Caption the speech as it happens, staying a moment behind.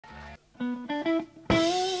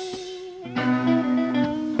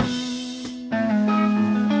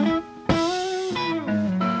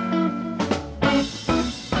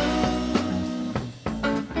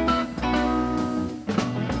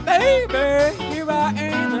Baby, here I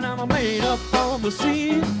am and I'm a man up on the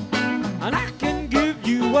sea. And I can give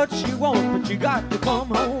you what you want, but you got to come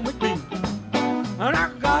home with me. And I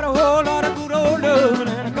got a whole lot of good old love, and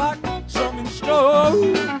I got some in store.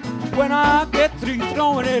 When I get through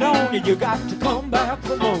throwing it on you, you got to come back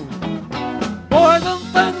for more. Boys and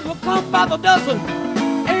things will come by the dozen,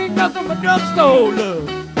 ain't nothing but drugstore love.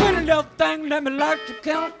 Pretty little thing, let me light your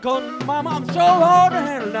candle, 'cause mama, I'm so hard to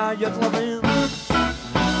handle now, yes I am.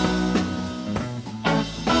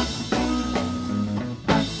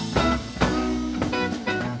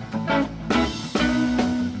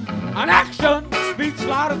 An action speaks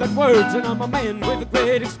louder than words, and I'm a man with a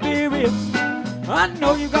great experience. I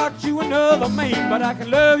know you got you another man, but I can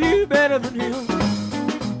love you better than him.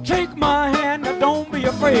 Take my hand, now don't be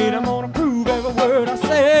afraid, I'm gonna prove every word I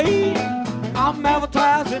say. I'm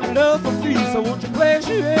advertising love for free, so won't you place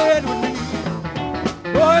your head with me?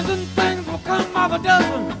 Boys and things will come by the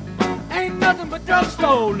dozen, ain't nothing but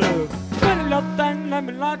drugstore love. Pretty little thing, let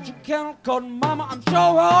me light your candle, 'cause mama, I'm so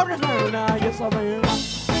hard to handle now, yes I am.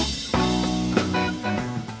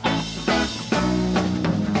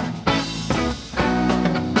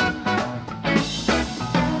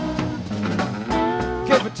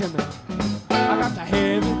 Give it to me, I got to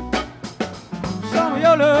have it. Some of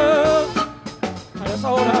your love, that's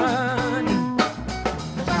all I need.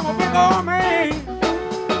 'Cause I'm a big old man,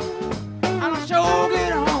 and I sure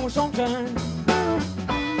get hungry sometimes.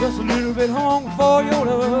 Just a little bit hungry for your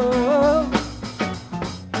love.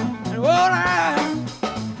 And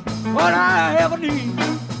what I ever need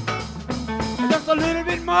is just a little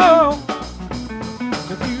bit more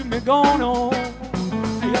to keep me going on.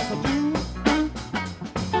 Yes I do.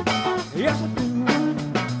 Yes, I do,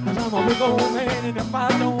 'cause I'm a big old man, and if I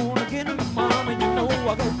don't get it, mama, you know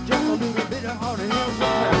I got just a little bit of heart and hell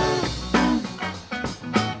sometimes.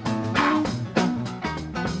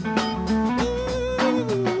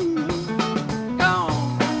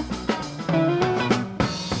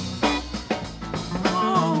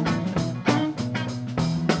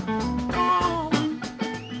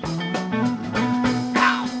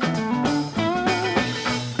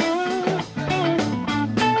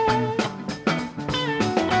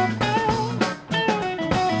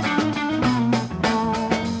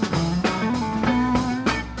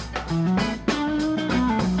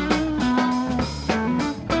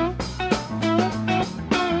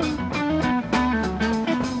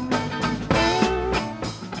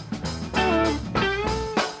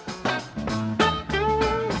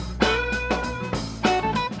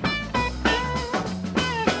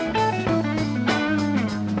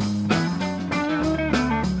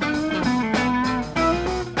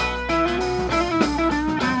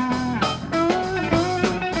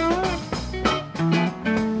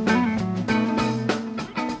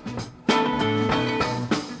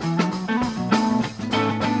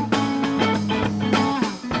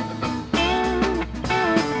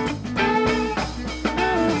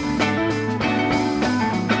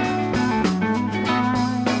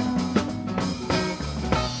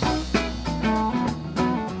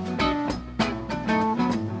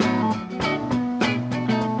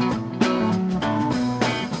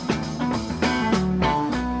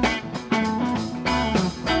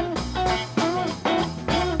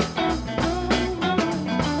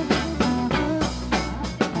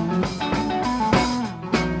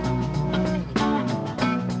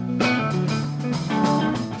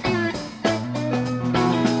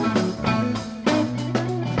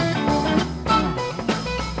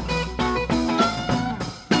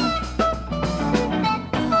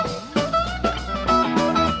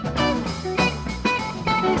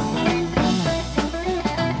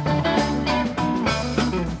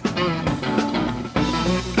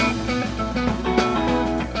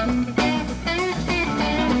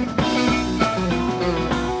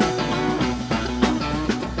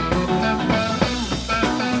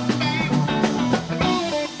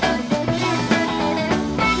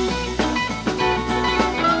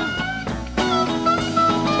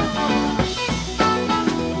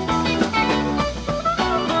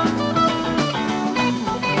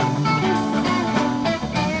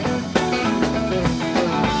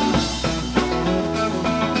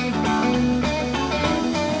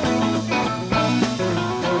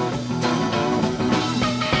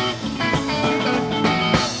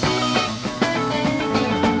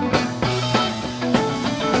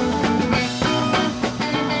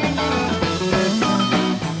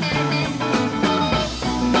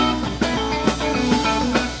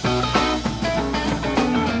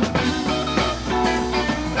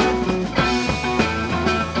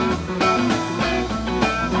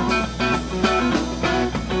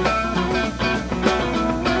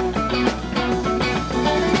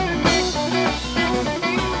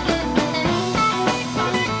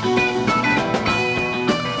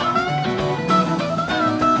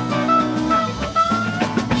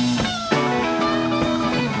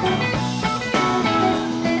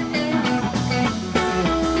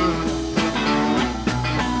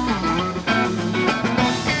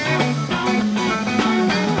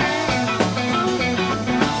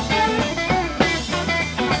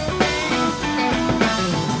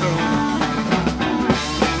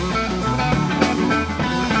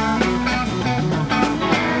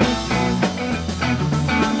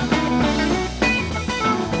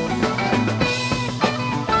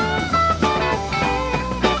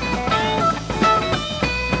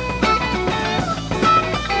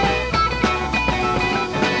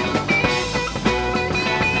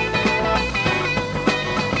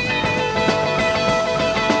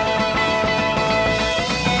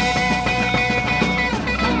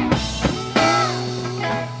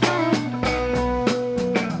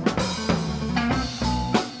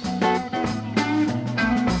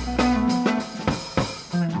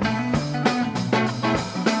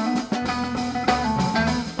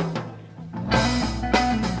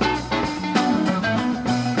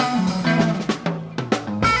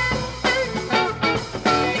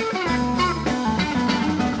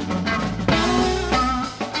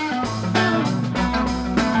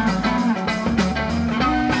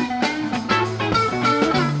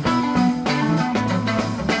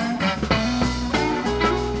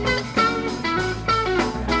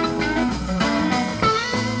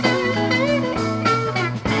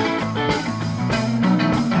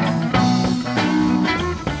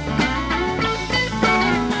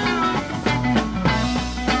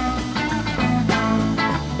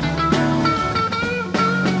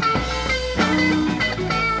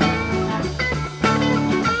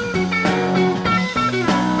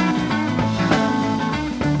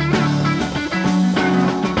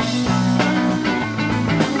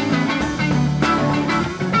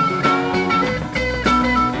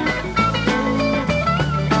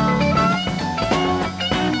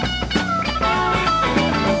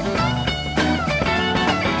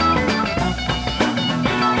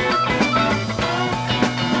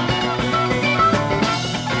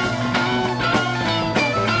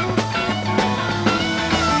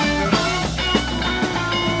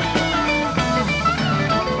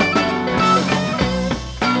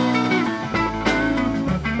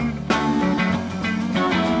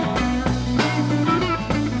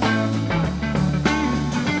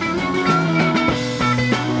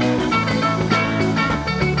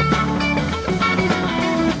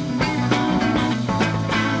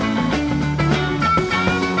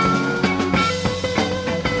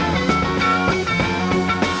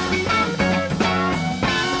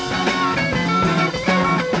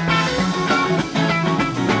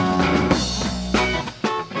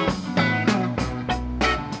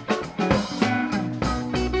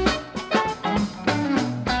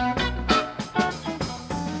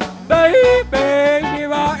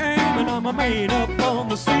 on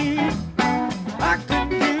the scene. I can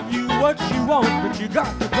give you what you want, but you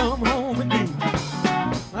got to come home with me.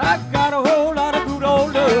 I got a whole lot of good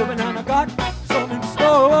old loving, and I got some in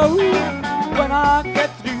store. When I get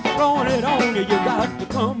through throwing it on you, you got to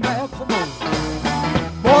come back for more.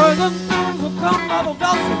 Boys and girls will come double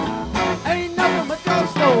dosing, ain't nothing but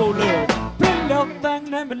just old love. Pretty little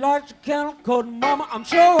thing, let me like your cattle cut, mama, I'm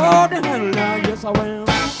sure hard to handle now, yes I will.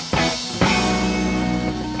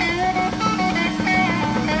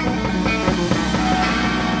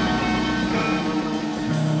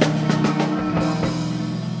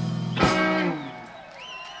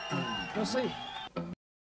 Let's see.